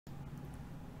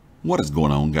What is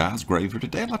going on, guys? Grave here.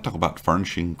 Today I'd like to talk about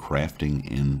furnishing, crafting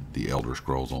in the Elder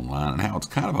Scrolls Online and how it's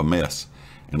kind of a mess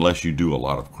unless you do a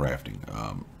lot of crafting.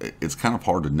 It's kind of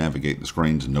hard to navigate the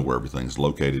screens and know where everything's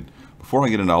located. Before I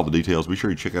get into all the details, be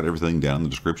sure you check out everything down in the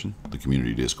description, the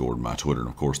community Discord, my Twitter, and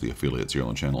of course the affiliates here on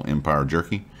the channel, Empire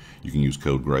Jerky. You can use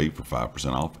code GRAVE for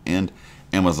 5% off, and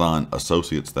Amazon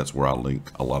Associates. That's where I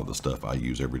link a lot of the stuff I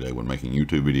use every day when making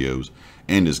YouTube videos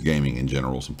and just gaming in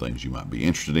general, some things you might be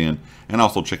interested in. And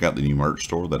also check out the new merch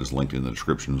store that is linked in the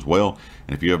description as well.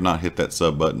 And if you have not hit that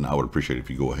sub button, I would appreciate it if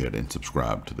you go ahead and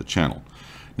subscribe to the channel.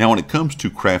 Now, when it comes to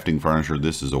crafting furniture,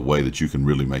 this is a way that you can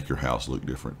really make your house look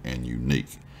different and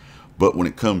unique. But when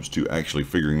it comes to actually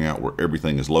figuring out where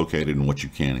everything is located and what you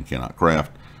can and cannot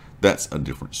craft, that's a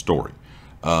different story.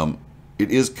 It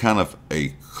is kind of a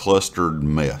clustered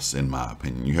mess, in my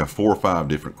opinion. You have 4 or 5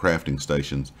 different crafting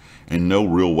stations and no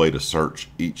real way to search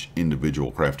each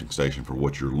individual crafting station for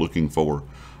what you're looking for.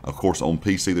 Of course, on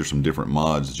PC, there's some different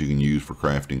mods that you can use for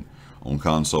crafting. On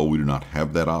console, we do not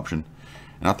have that option.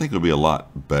 And I think it would be a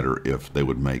lot better if they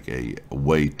would make a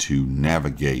way to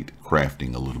navigate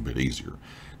crafting a little bit easier.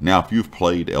 Now, if you've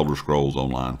played Elder Scrolls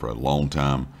Online for a long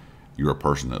time, you're a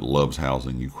person that loves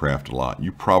housing, you craft a lot,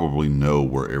 you probably know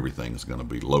where everything is going to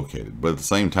be located. But at the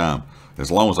same time,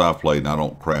 as long as I've played and I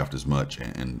don't craft as much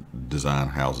and design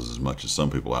houses as much as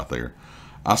some people out there,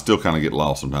 I still kind of get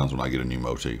lost sometimes when I get a new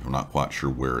motif. I'm not quite sure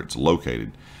where it's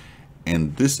located.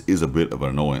 And this is a bit of an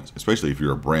annoyance, especially if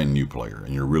you're a brand new player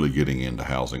and you're really getting into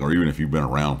housing, or even if you've been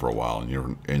around for a while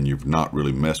and you've not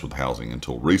really messed with housing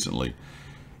until recently.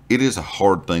 It is a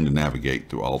hard thing to navigate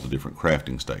through all the different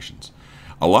crafting stations.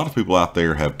 A lot of people out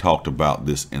there have talked about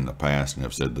this in the past and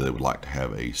have said that they would like to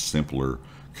have a simpler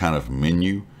kind of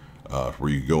menu where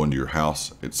you go into your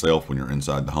house itself when you're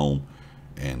inside the home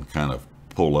and kind of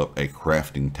pull up a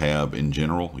crafting tab in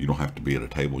general. You don't have to be at a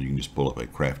table. You can just pull up a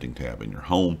crafting tab in your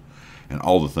home and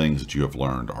all the things that you have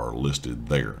learned are listed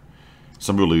there.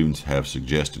 Some people even have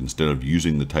suggested, instead of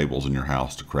using the tables in your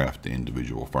house to craft the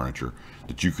individual furniture,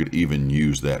 that you could even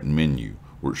use that menu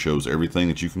where it shows everything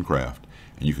that you can craft,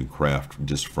 and you can craft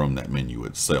just from that menu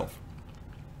itself.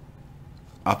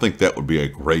 I think that would be a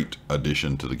great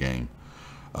addition to the game.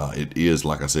 It is,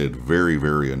 like I said, very,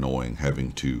 very annoying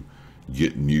having to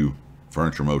get new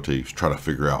furniture motifs, try to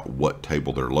figure out what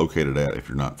table they're located at if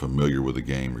you're not familiar with the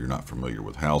game or you're not familiar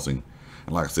with housing.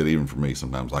 And like I said, even for me,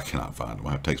 sometimes I cannot find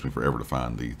them. It takes me forever to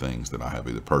find the things that I have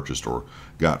either purchased or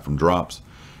got from drops.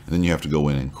 And then you have to go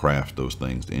in and craft those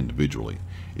things individually.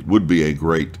 It would be a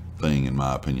great thing, in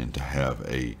my opinion, to have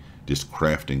a just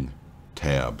crafting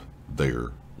tab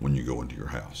there when you go into your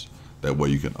house. That way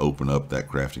you can open up that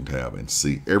crafting tab and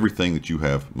see everything that you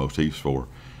have motifs for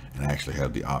and actually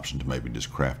have the option to maybe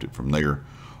just craft it from there.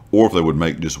 Or if they would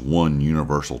make just one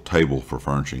universal table for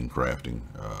furnishing and crafting,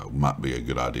 might be a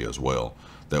good idea as well.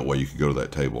 That way you could go to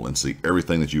that table and see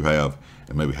everything that you have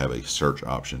and maybe have a search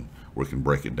option where it can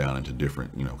break it down into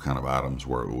different, kind of items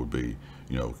where it would be,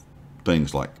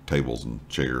 things like tables and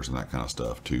chairs and that kind of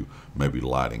stuff to maybe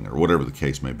lighting or whatever the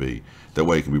case may be. That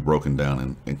way it can be broken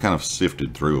down and kind of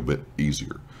sifted through a bit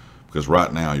easier. Because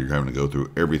right now you're having to go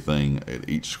through everything at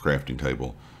each crafting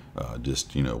table.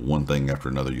 Just one thing after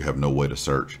another. You have no way to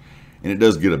search, and it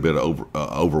does get a bit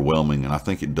overwhelming, and I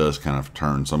think it does kind of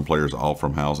turn some players off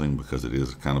from housing because it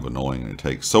is kind of annoying and it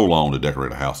takes so long to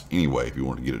decorate a house anyway if you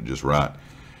want to get it just right.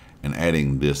 And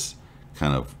adding this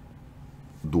kind of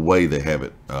the way they have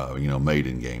it made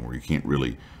in game, where you can't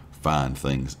really find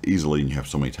things easily and you have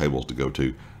so many tables to go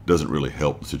to, doesn't really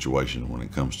help the situation when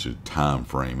it comes to time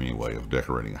frame anyway of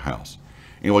decorating a house.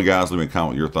 Anyway, guys, leave me a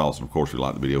comment with your thoughts, and of course, if you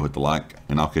like the video, hit the like,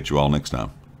 and I'll catch you all next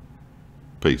time.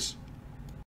 Peace.